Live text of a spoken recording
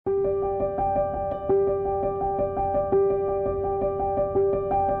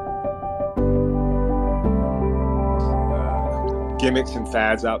gimmicks and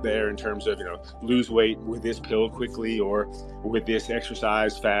fads out there in terms of, lose weight with this pill quickly or with this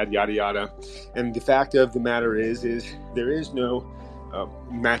exercise fad, yada, yada. And the fact of the matter is there is no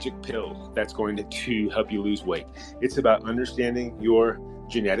magic pill that's going to help you lose weight. It's about understanding your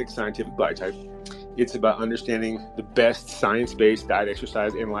genetic scientific body type. It's about understanding the best science-based diet,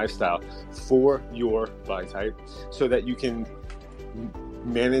 exercise, and lifestyle for your body type so that you can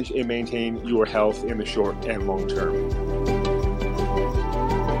manage and maintain your health in the short and long term.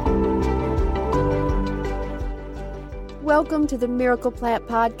 Welcome to the Miracle Plant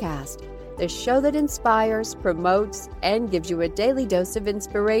Podcast, the show that inspires, promotes, and gives you a daily dose of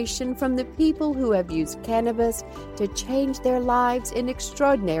inspiration from the people who have used cannabis to change their lives in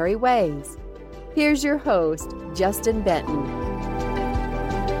extraordinary ways. Here's your host, Justin Benton.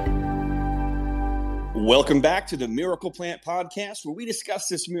 Welcome back to the Miracle Plant Podcast, where we discuss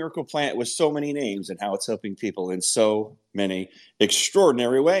this miracle plant with so many names and how it's helping people in so many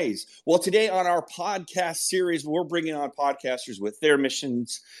extraordinary ways. Well, today on our podcast series, we're bringing on podcasters with their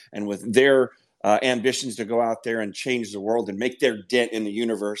missions and with their ambitions to go out there and change the world and make their dent in the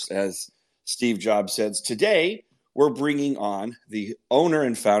universe, as Steve Jobs says. Today, we're bringing on the owner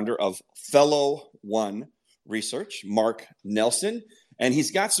and founder of Fellow One Research, Mark Nelson. And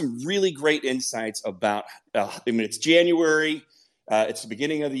he's got some really great insights about, it's January, it's the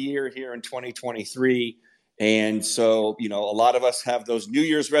beginning of the year here in 2023. And so, a lot of us have those New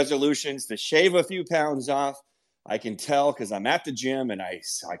Year's resolutions to shave a few pounds off. I can tell because I'm at the gym and I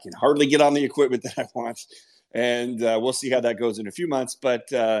can hardly get on the equipment that I want. And we'll see how that goes in a few months.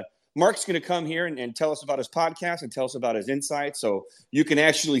 But Mark's going to come here and tell us about his podcast and tell us about his insights so you can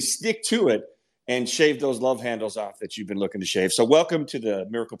actually stick to it and shave those love handles off that you've been looking to shave. So welcome to the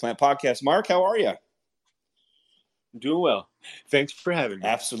Miracle Plant Podcast. Mark, how are you? Doing well. Thanks for having me.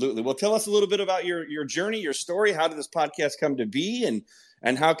 Absolutely. Well, tell us a little bit about your journey, your story. How did this podcast come to be?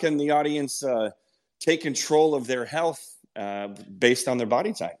 And how can the audience take control of their health based on their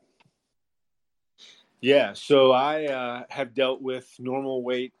body type? Yeah, so I have dealt with normal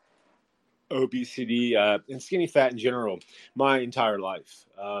weight, obesity, and skinny fat in general my entire life.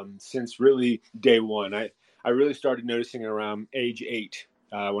 Since really day one. I really started noticing it around age 8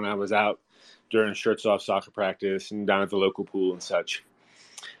 when I was out during shirts off soccer practice and down at the local pool and such.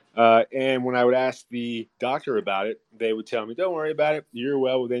 And when I would ask the doctor about it, they would tell me, don't worry about it. You're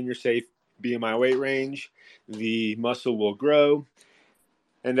well within your safe BMI weight range. The muscle will grow.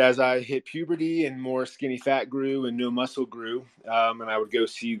 And as I hit puberty and more skinny fat grew and no muscle grew, and I would go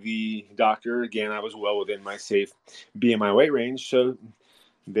see the doctor, again, I was well within my safe BMI weight range. So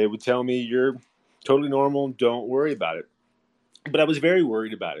they would tell me, you're totally normal, don't worry about it. But I was very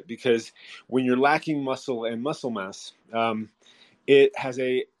worried about it because when you're lacking muscle and muscle mass, it has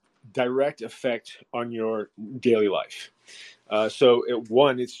a direct effect on your daily life. So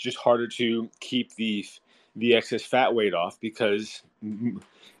it's just harder to keep the excess fat weight off because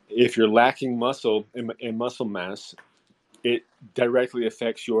if you're lacking muscle and muscle mass, it directly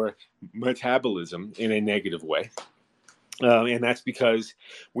affects your metabolism in a negative way. And that's because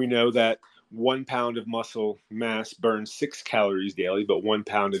we know that 1 pound of muscle mass burns 6 calories daily, but 1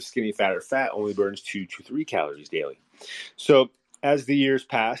 pound of skinny fat or fat only burns 2 to 3 calories daily. So as the years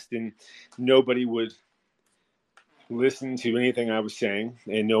passed and nobody would listen to anything I was saying,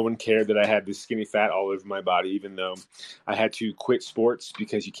 and no one cared that I had this skinny fat all over my body, even though I had to quit sports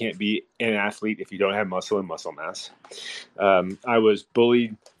because you can't be an athlete if you don't have muscle and muscle mass. I was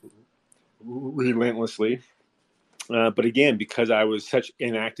bullied relentlessly. But again, because I was such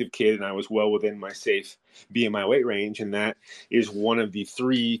an active kid and I was well within my safe BMI weight range, and that is one of the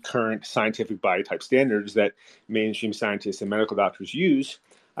 3 current scientific body type standards that mainstream scientists and medical doctors use,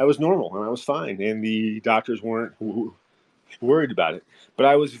 I was normal and I was fine. And the doctors weren't worried about it. But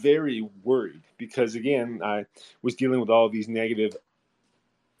I was very worried because, again, I was dealing with all of these negative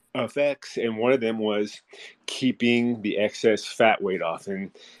effects. And one of them was keeping the excess fat weight off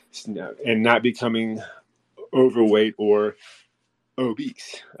and not becoming overweight or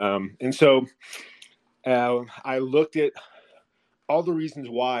obese. And so I looked at all the reasons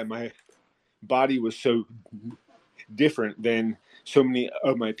why my body was so different than so many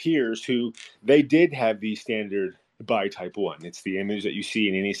of my peers who they did have the standard body type 1. It's the image that you see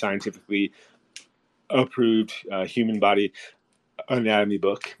in any scientifically approved human body anatomy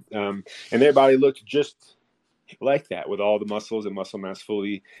book. And their body looked just like that with all the muscles and muscle mass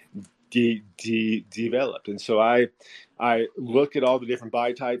fully developed. And so I looked at all the different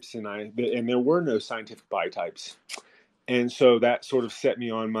body types and there were no scientific body types. And so that sort of set me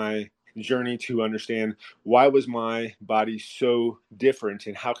on my journey to understand why was my body so different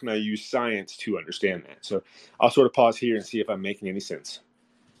and how can I use science to understand that. So I'll sort of pause here and see if I'm making any sense.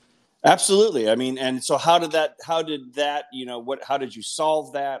 Absolutely. I mean, and so how did that, how did you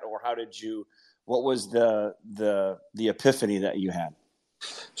solve that, or what was the epiphany that you had?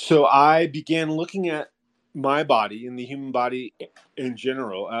 So I began looking at my body and the human body in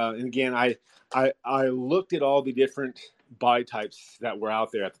general. And again, I looked at all the different body types that were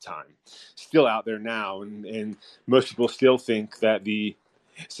out there at the time, still out there now. And most people still think that the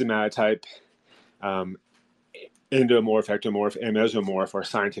somatotype, endomorph, ectomorph, and mesomorph are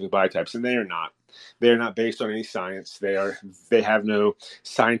scientific body types, and they are not. They are not based on any science. They have no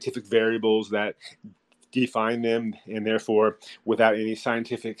scientific variables that define them, and therefore, without any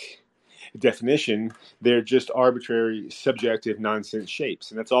scientific definition, they're just arbitrary, subjective, nonsense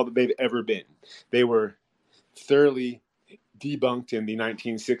shapes, and that's all that they've ever been. They were thoroughly debunked in the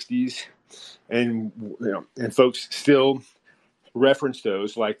 1960s, and folks still reference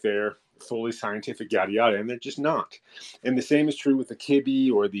those like they're fully scientific, yada yada, and they're just not. And the same is true with the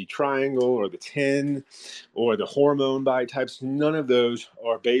kibbe or the triangle or the 10 or the hormone body types. None of those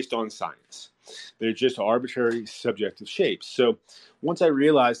are based on science. They're just arbitrary, subjective shapes. So once I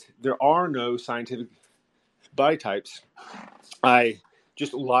realized there are no scientific body types, I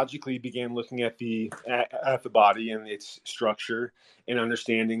just logically began looking at the body and its structure and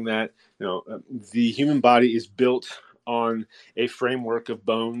understanding that the human body is built on a framework of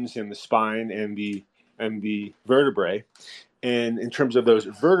bones and the spine and the vertebrae. And in terms of those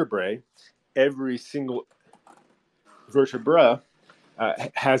vertebrae, every single vertebra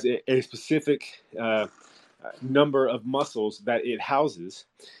has a specific number of muscles that it houses.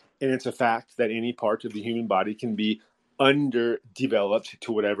 And it's a fact that any part of the human body can be underdeveloped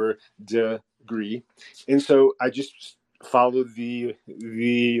to whatever degree. And so I just followed the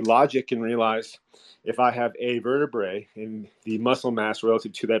logic and realized if I have a vertebrae and the muscle mass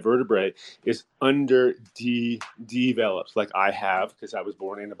relative to that vertebrae is underdeveloped, like I have because I was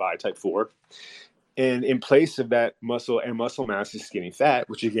born in a body type 4, and in place of that muscle and muscle mass is skinny fat,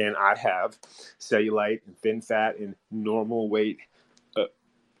 which again I have cellulite and thin fat and normal weight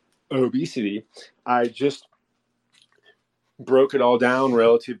obesity, I just broke it all down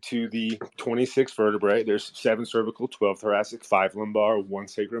relative to the 26 vertebrae. There's 7 cervical, 12 thoracic, 5 lumbar, 1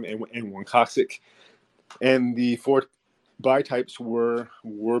 sacrum, and 1 coccyx. And the 4 body types were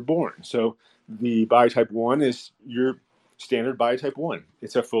born. So the body type 1 is your standard body type 1.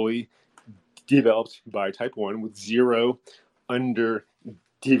 It's a fully developed body type 1 with 0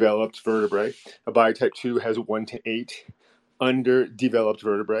 underdeveloped vertebrae. A body type 2 has 1 to 8 underdeveloped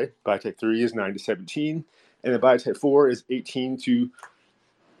vertebrae. Body type 3 is 9 to 17. And the body type 4 is 18 to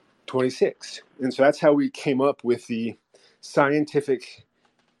 26. And so that's how we came up with the scientific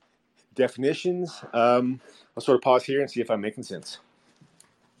definitions. I'll sort of pause here and see if I'm making sense.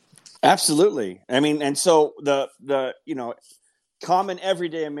 Absolutely. I mean, and so the common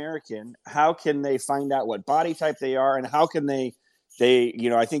everyday American, how can they find out what body type they are, and how can they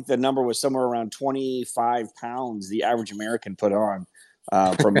I think the number was somewhere around 25 pounds the average American put on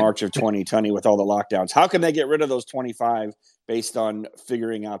from March of 2020 with all the lockdowns. How can they get rid of those 25 based on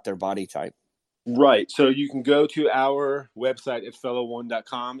figuring out their body type? Right. So you can go to our website at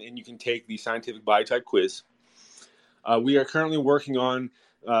fellow1.com and you can take the scientific body type quiz. We are currently working on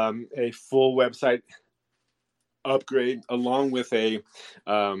a full website upgrade along with a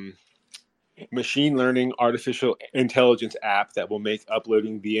machine learning artificial intelligence app that will make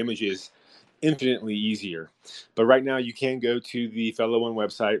uploading the images infinitely easier. But right now you can go to the Fellow One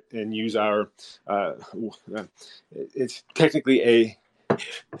website and use our it's technically a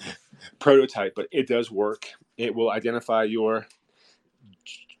prototype, but it does work. It will identify your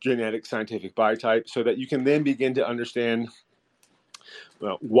genetic scientific body type so that you can then begin to understand,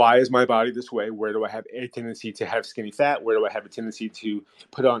 well, why is my body this way? Where do I have a tendency to have skinny fat? Where do I have a tendency to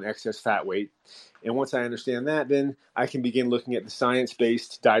put on excess fat weight? And once I understand that, then I can begin looking at the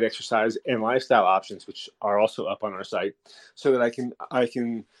science-based diet, exercise, and lifestyle options, which are also up on our site, so that I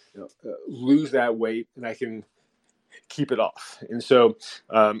can lose that weight and I can keep it off. And so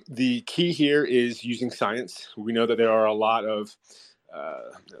the key here is using science. We know that there are a lot of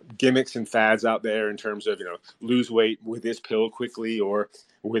gimmicks and fads out there in terms of, lose weight with this pill quickly or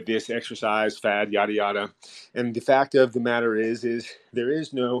with this exercise fad, yada, yada. And the fact of the matter is there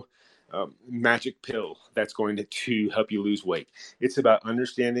is no magic pill that's going to help you lose weight. It's about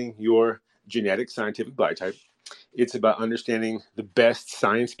understanding your genetic scientific body type. It's about understanding the best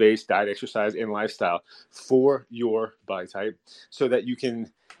science-based diet, exercise, and lifestyle for your body type so that you can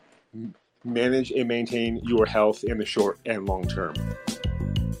manage and maintain your health in the short and long term.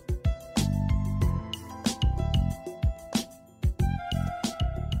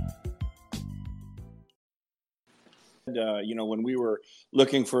 when we were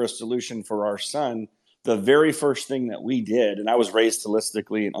looking for a solution for our son, the very first thing that we did, and I was raised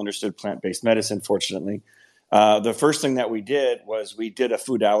holistically and understood plant-based medicine, fortunately. The first thing that we did was we did a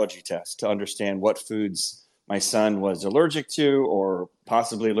food allergy test to understand what foods my son was allergic to or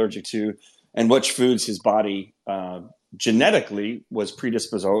possibly allergic to, and which foods his body genetically was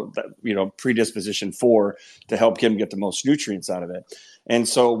predisposition for to help him get the most nutrients out of it. And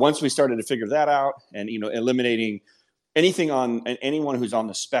so once we started to figure that out and, eliminating anyone who's on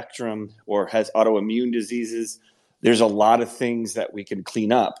the spectrum or has autoimmune diseases, there's a lot of things that we can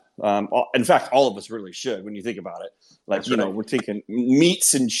clean up. In fact, all of us really should when you think about it. Like, we're taking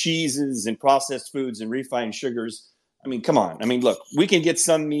meats and cheeses and processed foods and refined sugars. I mean, come on. I mean, look, we can get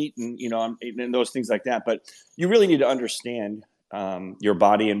some meat and, and those things like that, but you really need to understand your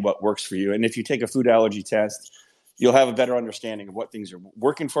body and what works for you. And if you take a food allergy test, you'll have a better understanding of what things are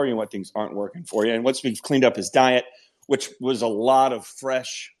working for you and what things aren't working for you. And once we've cleaned up his diet, which was a lot of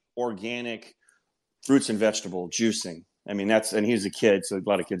fresh, organic fruits and vegetable juicing. I mean, and he was a kid, so a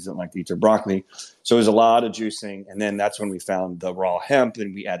lot of kids don't like to eat their broccoli. So it was a lot of juicing. And then that's when we found the raw hemp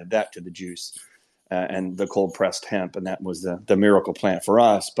and we added that to the juice. And the cold pressed hemp, and that was the miracle plant for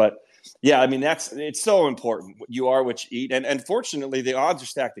us. But yeah, I mean, it's so important. You are what you eat, and fortunately, the odds are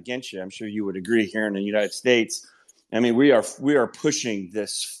stacked against you. I'm sure you would agree here in the United States. I mean, we are pushing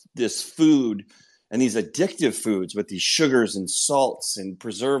this food and these addictive foods with these sugars and salts and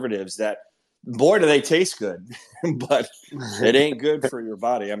preservatives that, boy, do they taste good, but it ain't good for your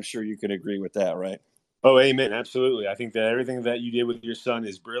body. I'm sure you can agree with that, right? Oh, amen. Absolutely. I think that everything that you did with your son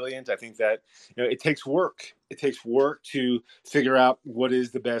is brilliant. I think that, it takes work. It takes work to figure out what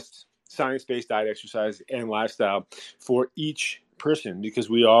is the best science-based diet, exercise, and lifestyle for each person, because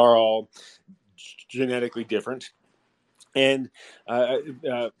we are all genetically different. And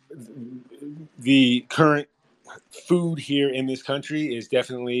the current food here in this country is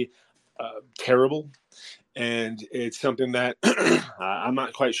definitely terrible. And it's something that I'm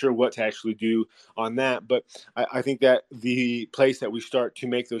not quite sure what to actually do on that. But I think that the place that we start to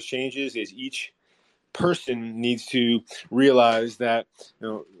make those changes is each person needs to realize that,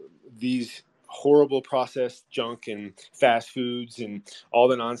 these horrible processed junk and fast foods and all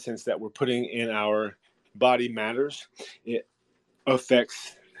the nonsense that we're putting in our body matters. It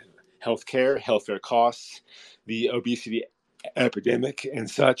affects healthcare costs, the obesity epidemic and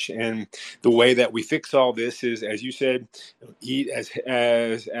such. And the way that we fix all this is, as you said, eat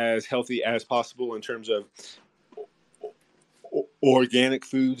as healthy as possible in terms of organic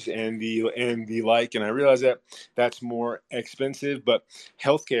foods and the like. And I realize that that's more expensive, but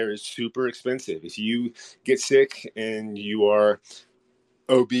healthcare is super expensive. If you get sick and you are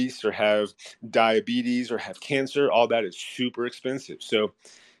obese or have diabetes or have cancer, all that is super expensive. So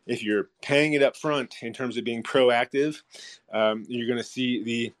if you're paying it up front in terms of being proactive, you're going to see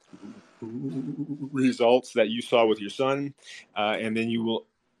the results that you saw with your son, and then you will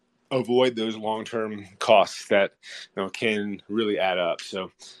avoid those long-term costs that can really add up.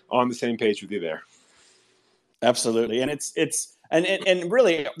 So on the same page with you there. Absolutely. And it's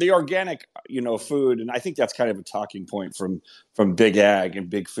really the organic, food. And I think that's kind of a talking point from big ag and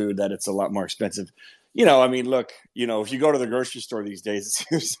big food, that it's a lot more expensive. I mean, look, if you go to the grocery store these days,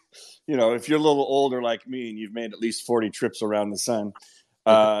 if you're a little older like me and you've made at least 40 trips around the sun,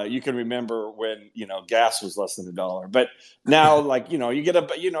 you can remember when, gas was less than $1. But now, like, you get an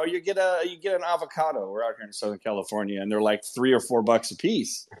avocado. We're out here in Southern California and they're like $3 or $4 a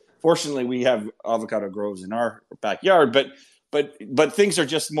piece. Fortunately, we have avocado groves in our backyard, but things are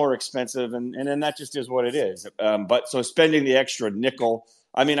just more expensive, and then that just is what it is. But so spending the extra nickel,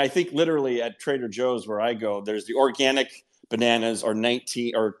 I mean, I think literally at Trader Joe's where I go, there's the organic bananas are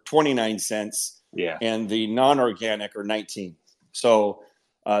 19 or 29 cents. Yeah. And the non-organic are 19. So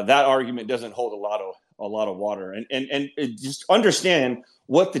that argument doesn't hold a lot of water. And just understand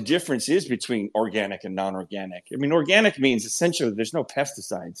what the difference is between organic and non-organic. I mean, organic means essentially there's no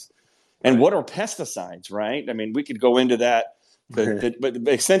pesticides. And what are pesticides, right? I mean, we could go into that, but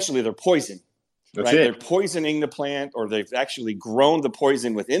essentially they're poison. That's right? it. They're poisoning the plant, or they've actually grown the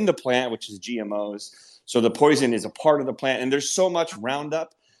poison within the plant, which is GMOs. So the poison is a part of the plant. And there's so much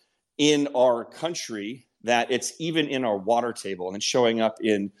Roundup in our country that it's even in our water table and showing up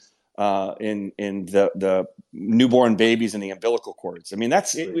in the newborn babies and the umbilical cords. I mean,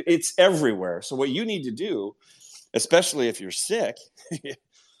 it's everywhere. So what you need to do, especially if you're sick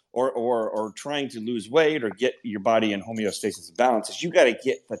or trying to lose weight or get your body in homeostasis and balance, is you got to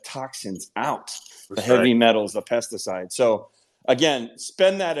get the toxins out, the heavy metals, the pesticides. So again,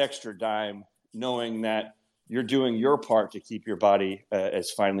 spend that extra dime knowing that you're doing your part to keep your body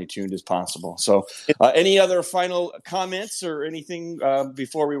as finely tuned as possible. So any other final comments or anything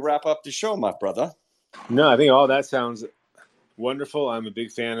before we wrap up the show, my brother? No, I think all that sounds wonderful. I'm a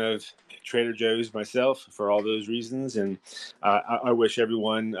big fan of Trader Joe's myself for all those reasons, and I wish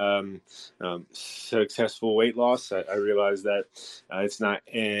everyone successful weight loss. I realize that it's not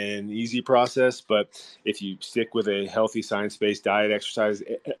an easy process, but if you stick with a healthy science-based diet, exercise,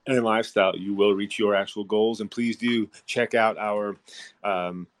 and lifestyle, you will reach your actual goals. And please do check out our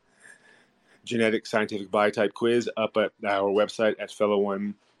genetic scientific body type quiz up at our website at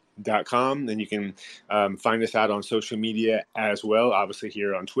fellow1.com. And you can find us out on social media as well, obviously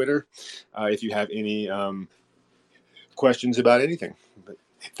here on Twitter, if you have any questions about anything. But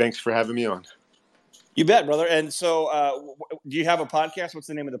thanks for having me on. You bet, brother. And so do you have a podcast? What's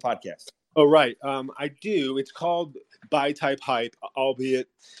the name of the podcast? Oh, right. I do. It's called Body Type Hype, albeit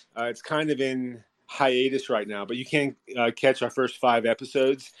it's kind of in hiatus right now, but you can catch our first 5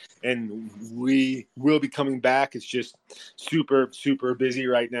 episodes, and we will be coming back. It's just super busy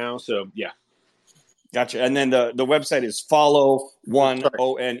right now, so yeah. Gotcha. And then the website is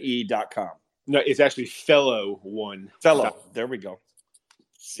follow1one.com. No, it's actually Fellow1. There we go.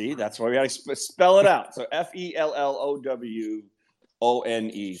 See, that's why we got to spell it out. So FELLOWONE,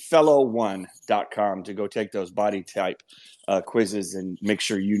 fellow1.com, to go take those body type quizzes and make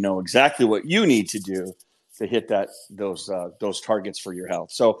sure you know exactly what you need to do to hit those targets for your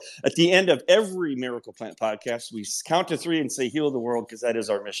health. So at the end of every Miracle Plant podcast, we count to 3 and say, heal the world, because that is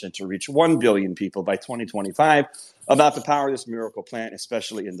our mission, to reach 1 billion people by 2025 about the power of this miracle plant,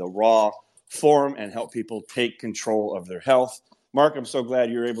 especially in the raw form, and help people take control of their health. Mark, I'm so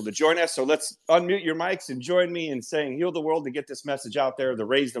glad you're able to join us. So let's unmute your mics and join me in saying heal the world, to get this message out there, to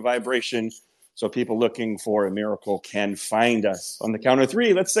raise the vibration so people looking for a miracle can find us. On the count of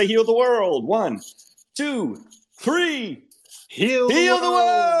 3, let's say heal the world. 1, 2, 3. Heal the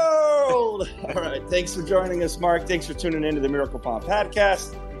world. All right. Thanks for joining us, Mark. Thanks for tuning into the Miracle Plant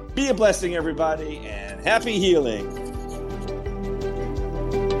podcast. Be a blessing, everybody, and happy healing.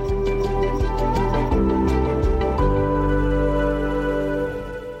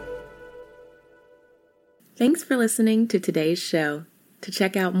 Thanks for listening to today's show. To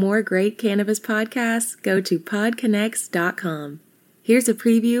check out more great cannabis podcasts, go to podconnects.com. Here's a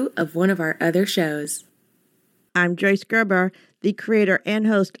preview of one of our other shows. I'm Joyce Gerber, the creator and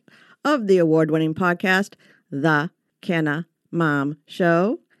host of the award-winning podcast, The Canna Mom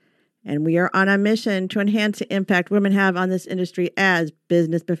Show. And we are on a mission to enhance the impact women have on this industry as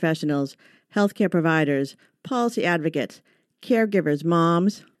business professionals, healthcare providers, policy advocates, caregivers,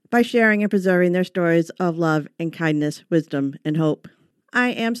 moms, by sharing and preserving their stories of love and kindness, wisdom, and hope.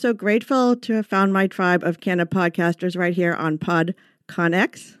 I am so grateful to have found my tribe of Canna podcasters right here on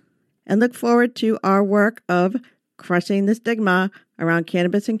PodConX, and look forward to our work of crushing the stigma around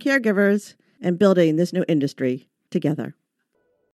cannabis and caregivers and building this new industry together.